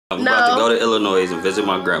about to go to Illinois and visit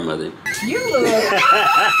my grandmother. You look.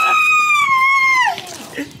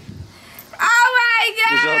 Oh my God.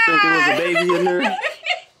 Did y'all think there was a baby in there?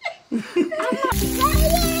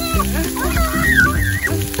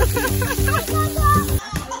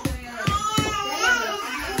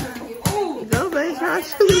 Go, baby.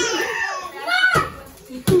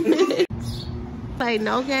 Play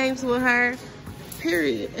no games with her.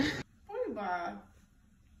 Period. Boy,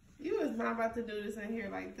 you is not about to do this in here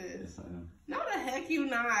like this. No, the heck you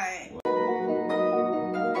not.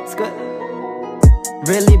 It's good.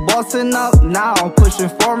 Really bossing up now, pushing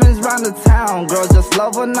formers round the town. Girl, just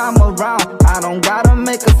love when I'm around. I don't gotta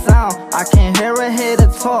make a sound. I can't hear a hater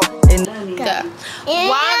talk. And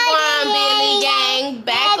Wagwan Billy Gang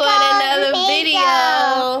back with another video.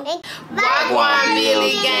 Wagwan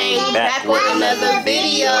Billy Gang back with another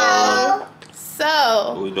video.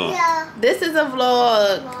 So, What we doing? this is a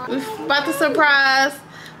vlog. We're about to surprise.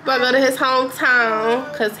 We're about to go to his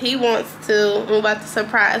hometown because he wants to. We're about to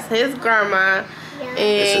surprise his grandma. And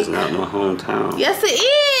This is not my hometown. yes, it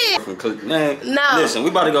is. Man, No. Listen, we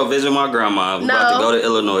about to go visit my grandma. We about to go to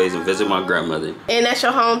Illinois and visit my grandmother. And that's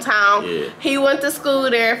your hometown. Yeah. He went to school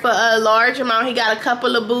there for a large amount. He got a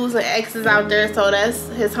couple of boos and X's out there, so that's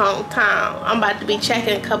his hometown. I'm about to be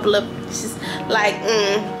checking a couple of, just like,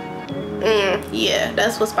 yeah,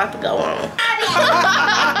 that's what's about to go on.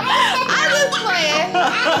 I'm just playing.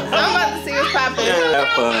 I'm about to see what's popping. Have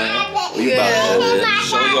fun. We about to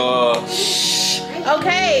show y'all.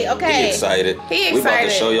 Okay. He excited. He We about to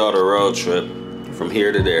excited. show y'all the road trip from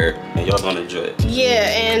here to there, and y'all gonna enjoy it. Yeah,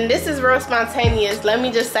 and this is real spontaneous. Let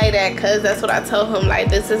me just say that, cause that's what I told him. Like,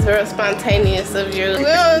 this is real spontaneous of you. We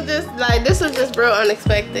don't just like, this was just real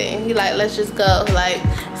unexpected. He like, let's just go. Like,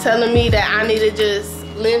 telling me that I need to just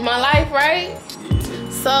live my life, right?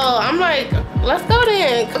 So I'm like, let's go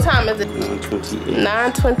then. What time is it?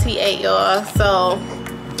 9:28. 9:28, y'all. So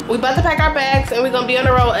we about to pack our bags and we're gonna be on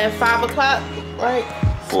the road at 5 o'clock, right?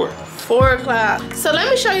 4. 4 o'clock. So let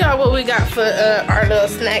me show y'all what we got for our little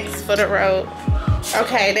snacks for the road.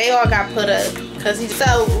 Okay, they all got put up.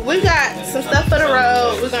 So we got some stuff for the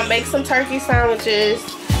road. We're gonna make some turkey sandwiches.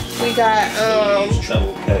 We got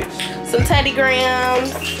Travel cakes. some Teddy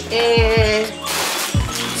Grahams and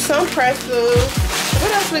some pretzels.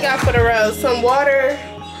 What else we got for the road? Some water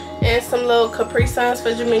and some little Capri Suns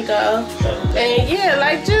for Jamaica. And yeah,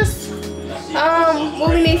 like just what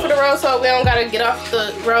we need for the road so we don't gotta get off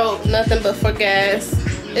the road nothing but for gas.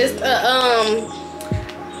 It's a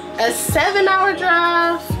 7-hour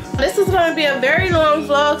drive. This is gonna be a very long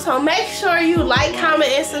vlog, so make sure you like,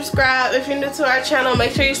 comment, and subscribe. If you're new to our channel,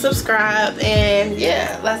 make sure you subscribe. And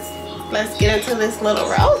yeah, let's get into this little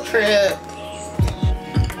road trip.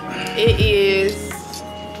 It is,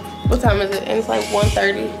 what time is it? And it's like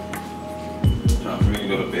 1:30. Time for me to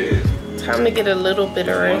go to bed. Time to get a little bit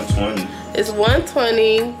of rest. 1:20. It's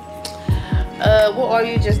 1:20. What all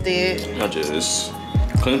you just did? I just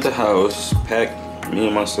cleaned the house, packed me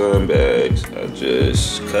and my son bags. I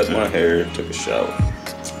just cut my hair, took a shower.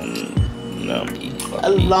 Now I'm eating. A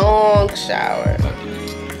long shower.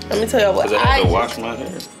 Let me tell you what Cause I had to wash my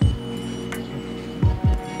hair.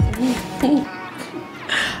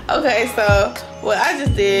 Okay, so what I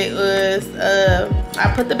just did was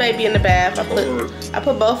I put the baby in the bath. I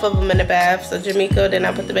put both of them in the bath. So Jamaica, then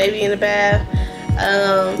I put the baby in the bath.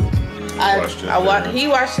 He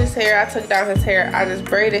washed his hair. I took down his hair. I just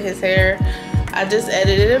braided his hair. I just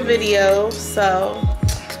edited a video. So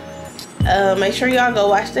make sure y'all go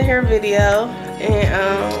watch the hair video.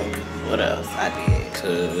 And what else I did?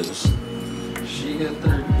 Cause she got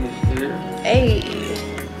 30 hair. Hey,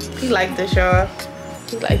 he like this, y'all.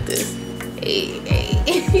 He like this. Hey,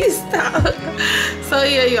 stop. So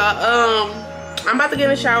yeah, y'all. I'm about to get in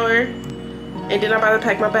the shower, and then I'm about to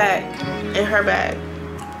pack my bag and her bag.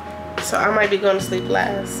 So I might be going to sleep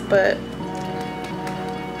last, but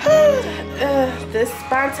this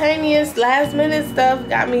spontaneous last minute stuff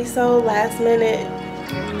got me so last minute.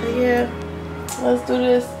 But yeah, let's do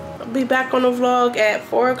this. I'll be back on the vlog at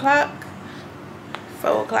 4 o'clock.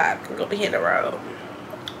 4 o'clock. I'm gonna be hitting the road.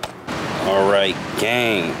 Alright,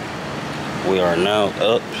 gang. We are now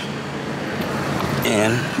up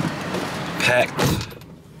and packed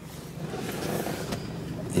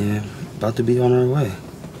and about to be on our way.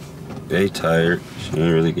 Very tired. She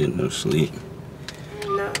ain't really getting no sleep.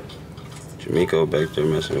 No. Jamaica back there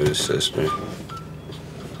messing with his sister.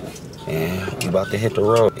 And we about to hit the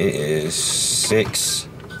road. It is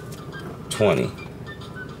 6:20.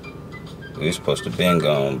 We were supposed to been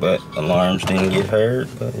gone, but alarms didn't get heard,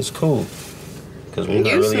 but it's cool. Cause we're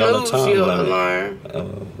not really on the time limit. Alarm.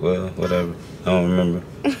 Well, whatever. I don't remember.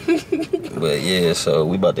 But yeah, so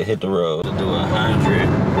we about to hit the road to do 100.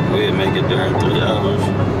 We'll make it there in 3 hours.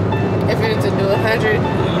 If it was to do 100,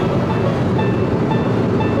 Yeah.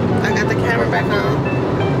 I got the camera back on.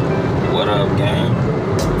 What up, gang?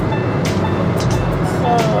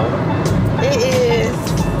 So it is.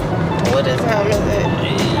 What time is it?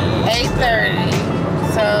 8:30.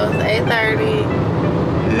 So it's 8:30.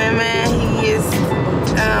 My man, he is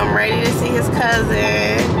ready to see his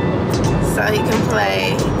cousin so he can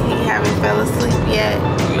play. He haven't fell asleep yet.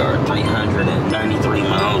 We are 393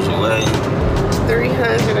 miles away.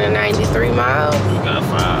 393 miles. We got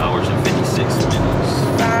 5 hours and 56 minutes.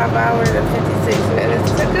 5 hours and 56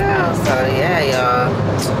 minutes to go. So yeah, y'all,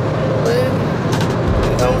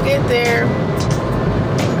 we're gonna get there.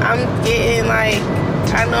 I'm getting like,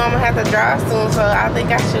 I know I'm gonna have to drive soon, so I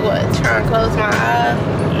think I should try and close my eyes.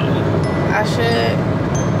 I should.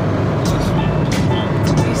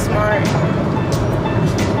 Be smart.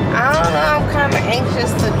 I don't know, I'm kind of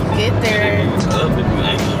anxious to get there. Up if you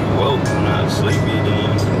anxious, you woke, you're not sleepy,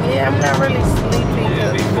 then. Yeah, I'm not really sleepy.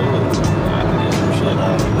 Yeah, be cool. I can get some shit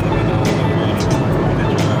out. Let me know when you're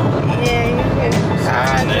ready. Yeah, you can.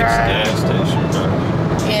 I'll Next drive. gas station, bro.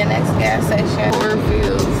 Yeah, next gas station.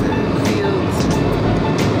 Cornfields and fields.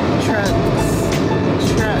 Trucks.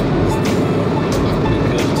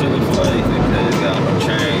 Because to the flight, because it got on the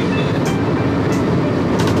train, but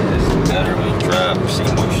it's better when you drive or see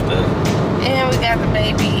more stuff. And we got the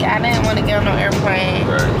baby. I didn't want to get on no airplane.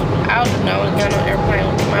 Right. I don't know to get on no airplane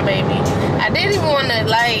with my baby. I didn't even want to,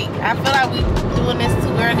 like, I feel like we doing this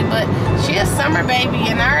too early, but she a summer baby,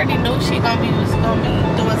 and I already knew she was gonna be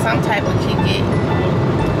doing some type of kick it.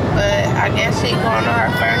 But I guess she going on her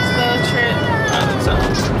first little trip. Out of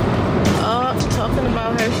town. Oh, talking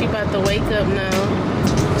about her, she about to wake up now.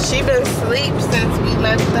 She been asleep since we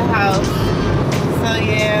left the house. So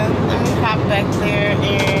yeah, let me hop back there and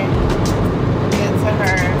get to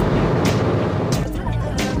her.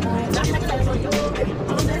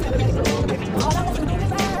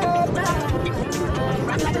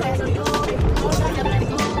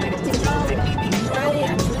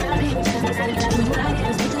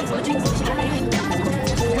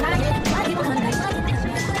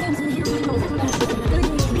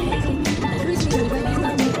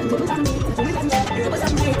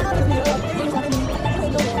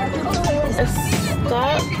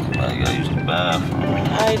 Stop. I gotta use the bathroom.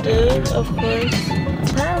 I do, of course.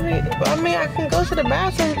 Probably. I mean, I can go to the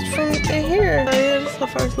bathroom from in here. Oh yeah, this is the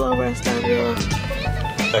first little rest stop, y'all.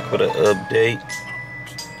 Back with an update.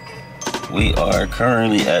 We are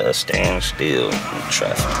currently at a standstill in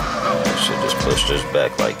traffic. Should just push this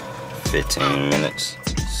back like 15 minutes.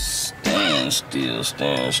 Stand still.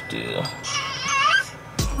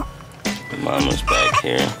 Mama's back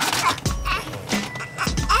here.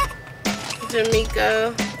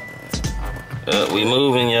 Jamaica. We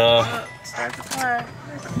moving, y'all. Start the car.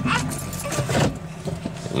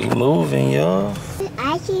 We moving, y'all.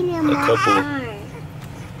 I see the A couple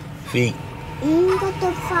feet. You got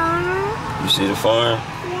the farm? You see the farm?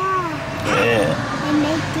 Yeah. Yeah. And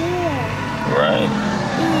they did. Right.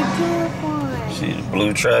 And the blue farm. See the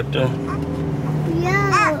blue tractor?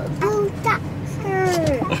 Yeah, blue tractor.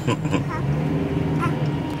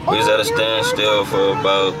 We was at a standstill for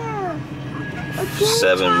about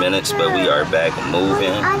 7 minutes, but we are back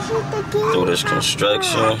moving through this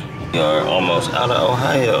construction. We are almost out of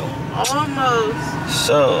Ohio. Almost.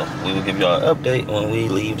 So, we will give y'all an update when we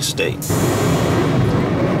leave the state.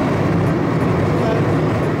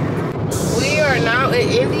 We are now in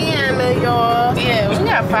Indiana, y'all. Yeah, we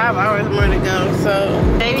got 5 hours more to go. So,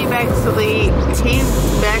 baby back to sleep. He's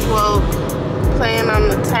back woke, playing on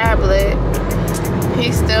the tablet.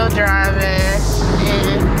 He's still driving.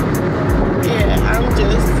 And yeah,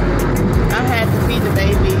 I had to feed the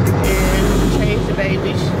baby and change the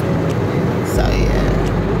baby. So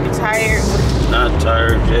yeah, tired. Not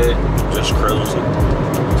tired yet, just cruising.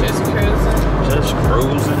 Just cruising. Just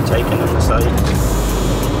cruising, taking in the sights.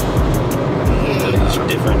 Yeah. There's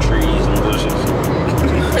different trees and bushes.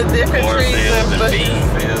 Different trees Cornfields and and bushes. bean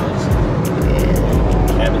fields.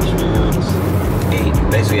 Yeah. Cabbage fields.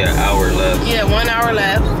 Basically an hour left. Yeah, 1 hour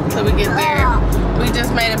left till we get there. We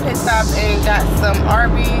just made a pit stop and got some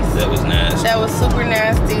Arby's. That was nasty. That was super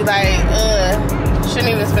nasty. Like, shouldn't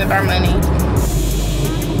even spend our money.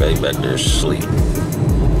 Baby back there asleep.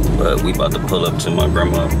 But we about to pull up to my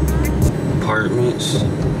grandma's apartments. No.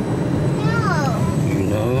 You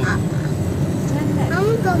know? I'm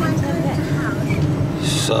gonna go my grandma's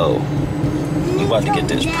house. So, we about to get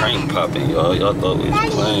this prank popping, y'all. Y'all thought we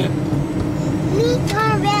was playing. Me,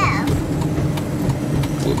 Carvel.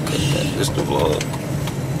 We'll cut that. This the vlog.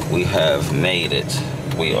 we have made it.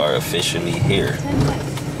 We are officially here.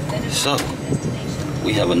 So,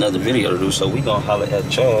 we have another video to do, so we gonna holler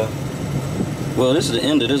at y'all. Well, this is the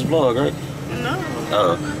end of this vlog, right? No.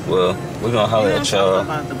 Oh, well, we're gonna holler at y'all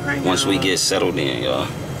once we get settled in, y'all.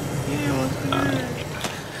 Alright.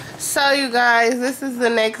 So, you guys, this is the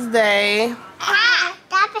next day.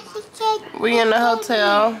 We in the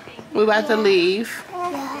hotel. We about to leave.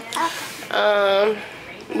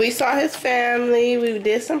 We saw his family. We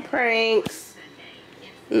did some pranks.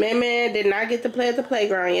 Man did not get to play at the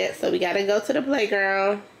playground yet, so we gotta go to the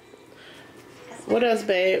playground. What else,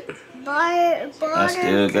 babe? I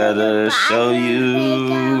still gotta show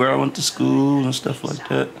you where I went to school and stuff like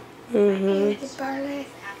that.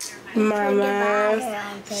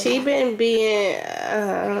 Mama, she been being,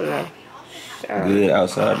 I don't know. Good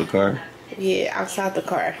outside the car. Yeah, outside the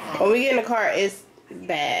car. When we get in the car, it's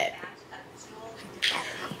bad.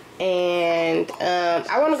 And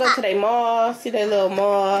I want to go to their mall, see their little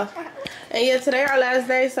mall. And yeah, today our last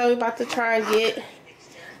day, so we about to try and get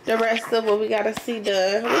the rest of what we gotta see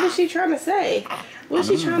done. What is she trying to say? What's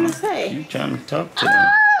she trying to say? You trying to talk to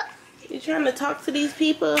them? You trying to talk to these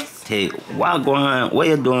people? Hey, what going? What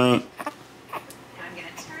you doing?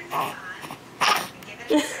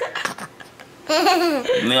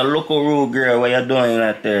 Me a local rude girl, what you doing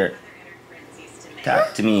out there?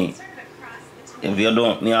 Talk to me. If you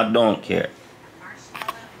don't, me I don't care.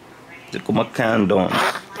 Just come a can down.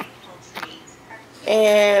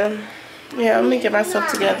 And yeah, let me get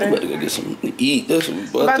myself together. Better go get something to eat. That's what I'm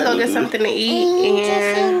about to go get something to eat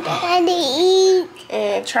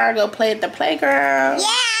and try to go play at the playground. Yeah!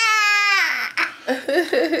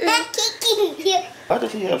 Why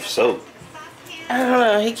does he have soap? I don't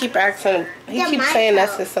know. He keep asking. He keeps saying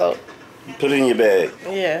that's his soap. Put it in your bag.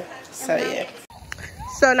 Yeah. So yeah.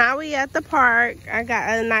 So now we at the park. I got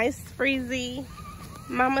a nice freezy.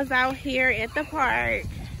 Mama's out here at the park.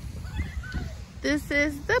 This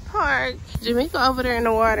is the park. Jamaica over there in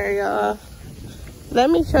the water, y'all. Let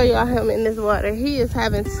me show y'all him in this water. He is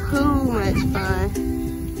having too much fun.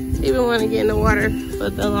 He been wanting to get in the water for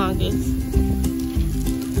the longest.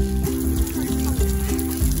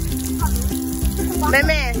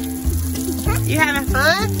 Man, you having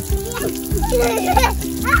fun?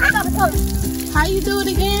 How you do it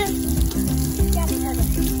again?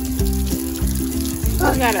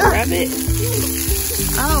 Oh, you gotta rub it.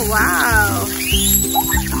 Oh, wow.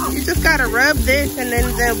 You just gotta rub this and then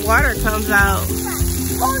the water comes out.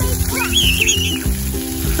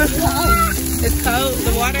 It's cold,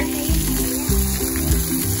 the water?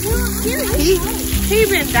 He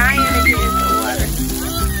been dying to get into the water.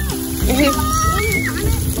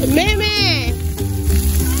 Man.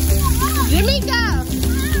 Jamaica,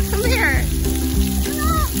 come here.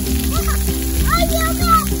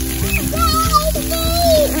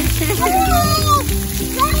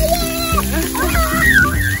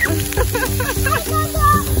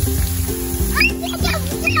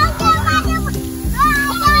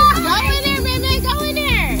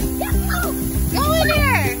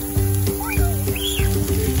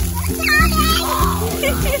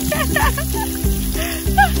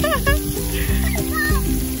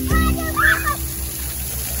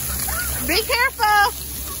 Be careful.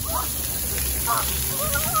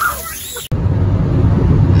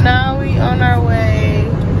 Now we on our way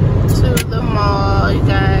to the mall, you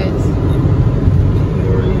guys.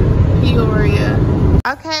 Peoria.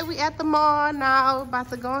 Okay, we at the mall now. We're about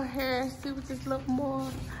to go in here and see what this little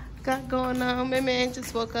mall got going on. My man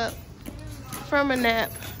just woke up from a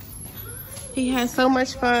nap. He had so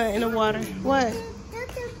much fun in the water. What?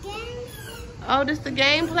 Oh, this the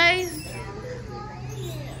game place?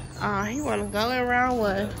 Oh, he wanna go around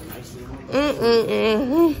what?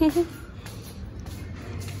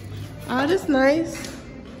 Oh, this nice.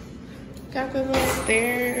 Got the little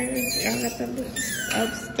stairs. Y'all got the little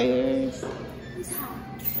upstairs.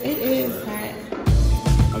 It is hot.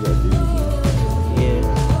 I got these. Yeah.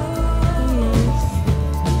 Nice.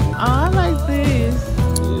 Oh, I like this.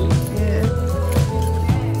 Yeah.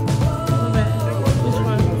 What about which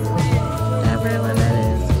one? That red one, that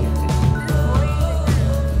is.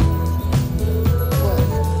 What?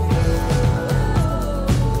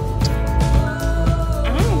 I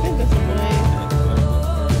don't think this is red.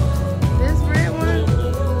 This red one?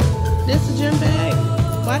 This a gym bag?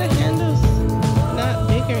 Why the handles not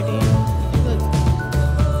bigger than? Look.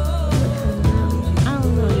 I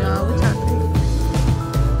don't know, y'all. What y'all think?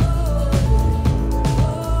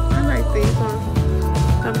 I like these ones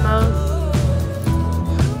the most.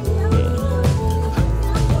 Yeah.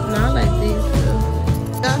 No, I like these too.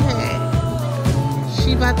 Go ahead. She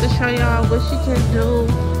about to show y'all what she can do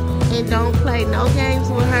and don't play no games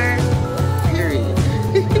with her. Period.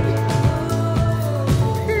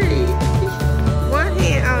 Period. One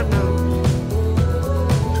hand, I don't know.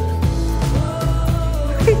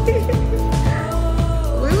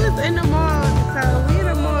 We was in the mall, so we in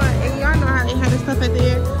the mall, and y'all know how they had the stuff at the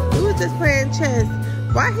end. We was just playing chess.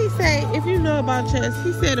 Why he say, if you know about chess,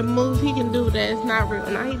 he said a move he can do that is not real.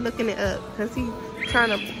 Now he looking it up, because he trying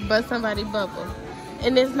to bust somebody's bubble.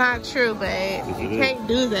 And it's not true, babe. You can't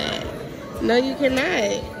do that. No, you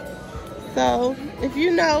cannot. So, if you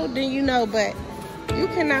know, then you know, but you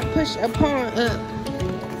cannot push a pawn up.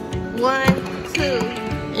 1, 2,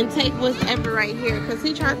 and take what's ever right here. Because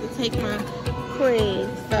he tried to take my queen.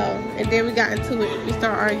 So, and then we got into it. We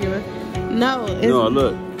start arguing. No, it's... No,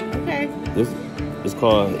 look. Okay. It's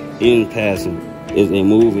called in passing. It's a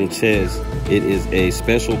move in chess. It is a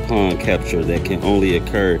special pawn capture that can only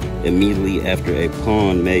occur immediately after a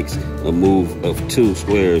pawn makes a move of 2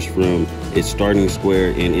 squares from its starting square,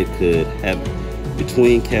 and it could have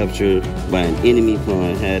between capture by an enemy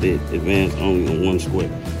pawn had it advanced only on 1 square.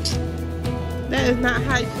 That is not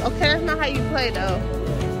how you, okay, that's not how you play though.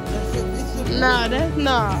 No, that's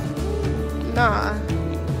not. Nah.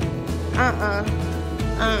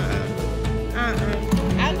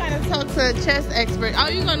 I gotta talk to a chess expert. Oh,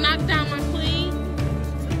 you gonna knock down my queen?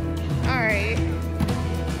 Alright.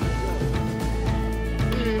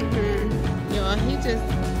 Yo, he just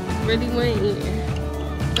really went in.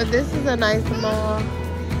 But this is a nice mall.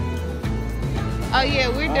 Oh yeah,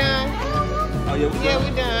 we're done. Oh yeah,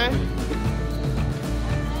 we're done.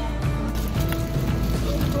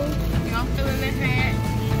 Y'all feeling the hat?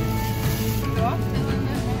 Y'all feeling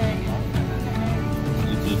the hat?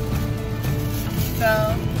 So,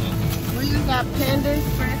 we just got Panda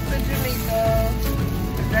Express for Jamaica.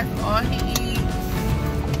 That's all he eats.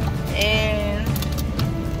 And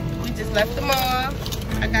we just left the mall.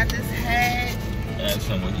 I got this hat. Add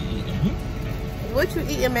someone you eating. What you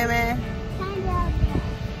eating, man?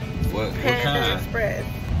 What Panda kind? Express.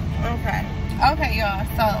 Okay. Okay, y'all.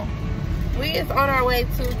 So, we is on our way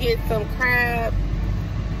to get some crab.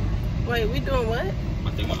 Wait, we doing what?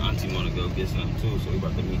 I think my auntie want to go get something too, so we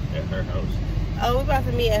about to meet at her house. Oh, we're about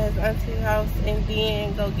to meet at his auntie's house and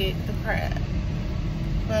then go get the crab.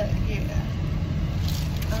 But yeah,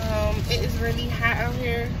 it is really hot out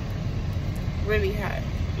here. Really hot.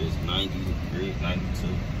 It's 90 degrees, 92.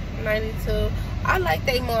 92. I like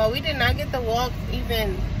they mall. We did not get to walk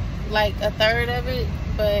even like a third of it,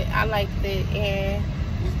 but I liked it, and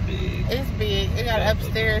It's big. it's big. It got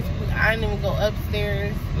upstairs. I didn't even go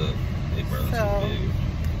upstairs. Look, they brought us So big.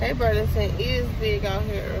 they brother said it is big out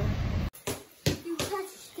here.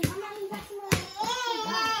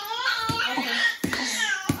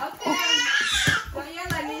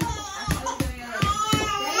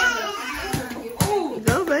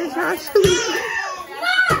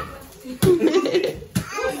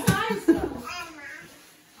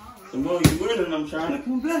 The more you winning, I'm trying to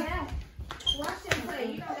come back. Watch them play.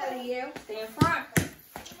 You don't gotta yell. Stay in front. You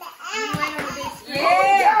ain't on the big screen.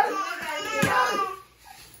 Yeah.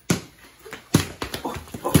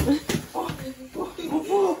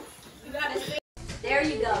 You gotta stay. There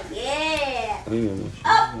you go. Yeah.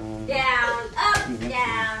 Up, down, up,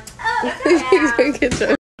 down, up, down. Get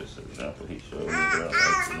your For example, he showed me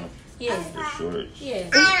that Yeah. the shorts. Yeah.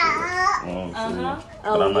 Long sleeve. Uh-huh.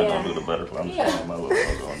 But I'm not gonna do the butterfly. I'm just gonna do my little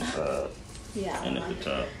logo on the side Yeah. and at the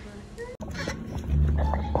top.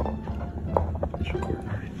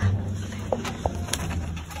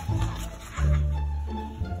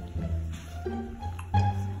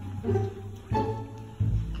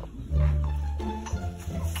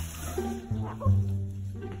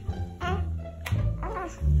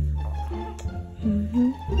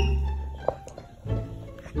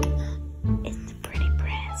 It's the pretty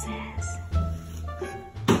princess.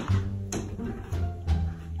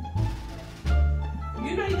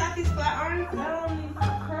 You know you got these flat irons,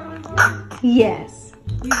 curling boards? Yes.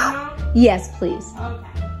 You know? Yes, please. Okay.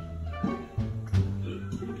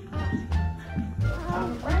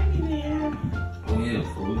 Alrighty then. Oh yeah,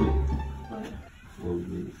 food.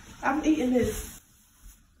 I'm eating this.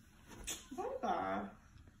 Boy.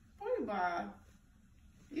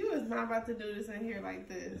 You is not about to do this in here like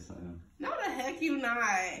this. Yes, I am. No, the heck you not.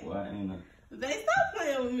 Why ain't I? They stop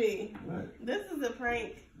playing with me. What? This is a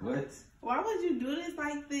prank. What? Why would you do this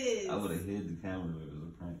like this? I would have hid the camera if it was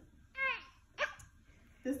a prank.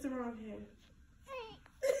 This the wrong hand.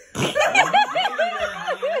 Yeah. Guys,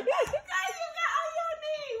 you got on your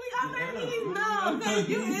knee. We got our knees. No, babe,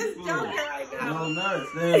 you is joking right now. No, I'm not.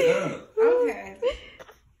 Stand up. Okay.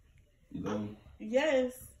 You know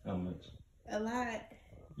Yes. how much? A lot.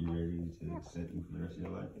 You ready to set you for the rest of your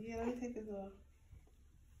life? Yeah, let me take this off.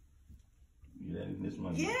 Yeah, this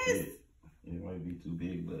might be fit. It might be too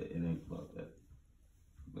big, but it ain't about that.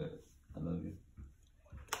 But I love you.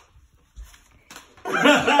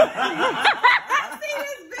 I see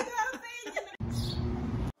this big old thing.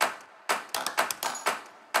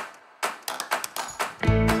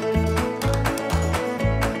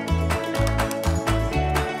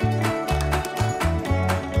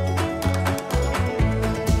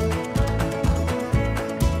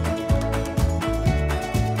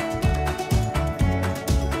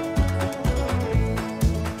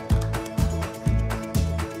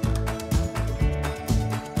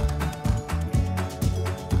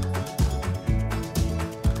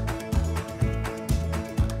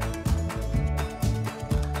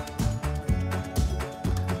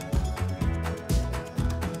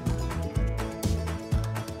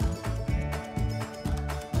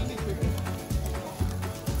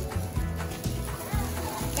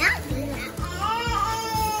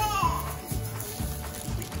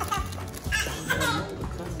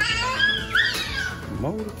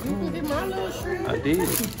 You did my little shrimp. I did.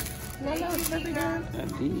 My little shrimpy dog. I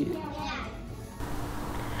did.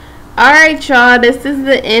 Alright, y'all, this is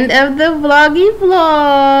the end of the vloggy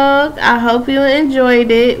vlog. I hope you enjoyed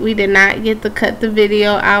it. We did not get to cut the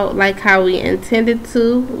video out like how we intended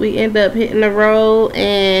to. We ended up hitting the road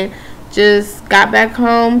and just got back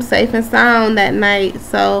home safe and sound that night.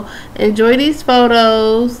 So enjoy these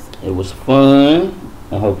photos. It was fun.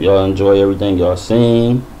 I hope y'all enjoy everything y'all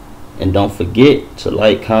seen. And don't forget to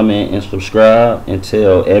like, comment, and subscribe, and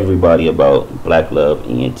tell everybody about Black Love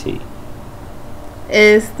ENT.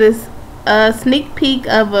 Is this a sneak peek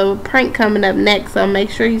of a prank coming up next, so make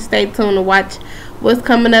sure you stay tuned to watch what's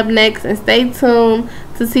coming up next, and stay tuned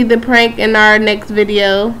to see the prank in our next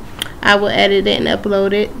video. I will edit it and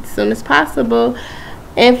upload it as soon as possible.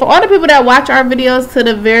 And for all the people that watch our videos to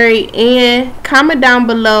the very end, comment down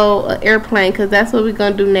below an airplane, because that's what we're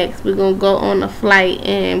going to do next. We're going to go on a flight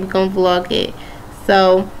and we're going to vlog it.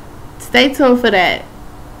 So stay tuned for that.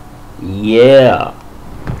 Yeah.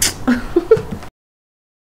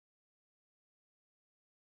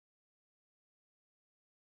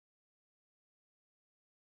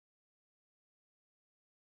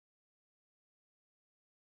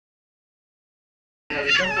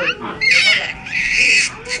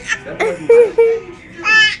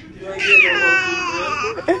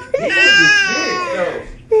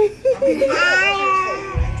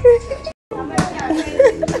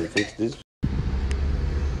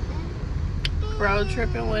 Road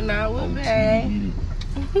tripping when I was back.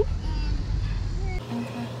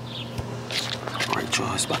 Alright,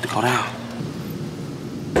 y'all, it's about to go down.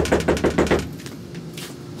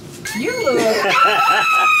 You look.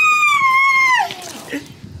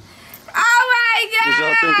 Oh my God! Did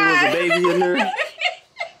y'all think there was a baby in there?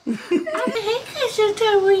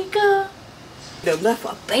 They left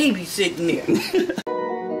a baby sitting there.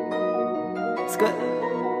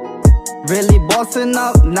 Really bossing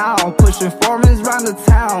up now, pushing foreigns round the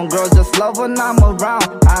town. Girl, just love when I'm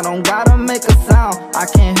around. I don't gotta make a sound, I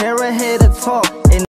can hear her head to talk.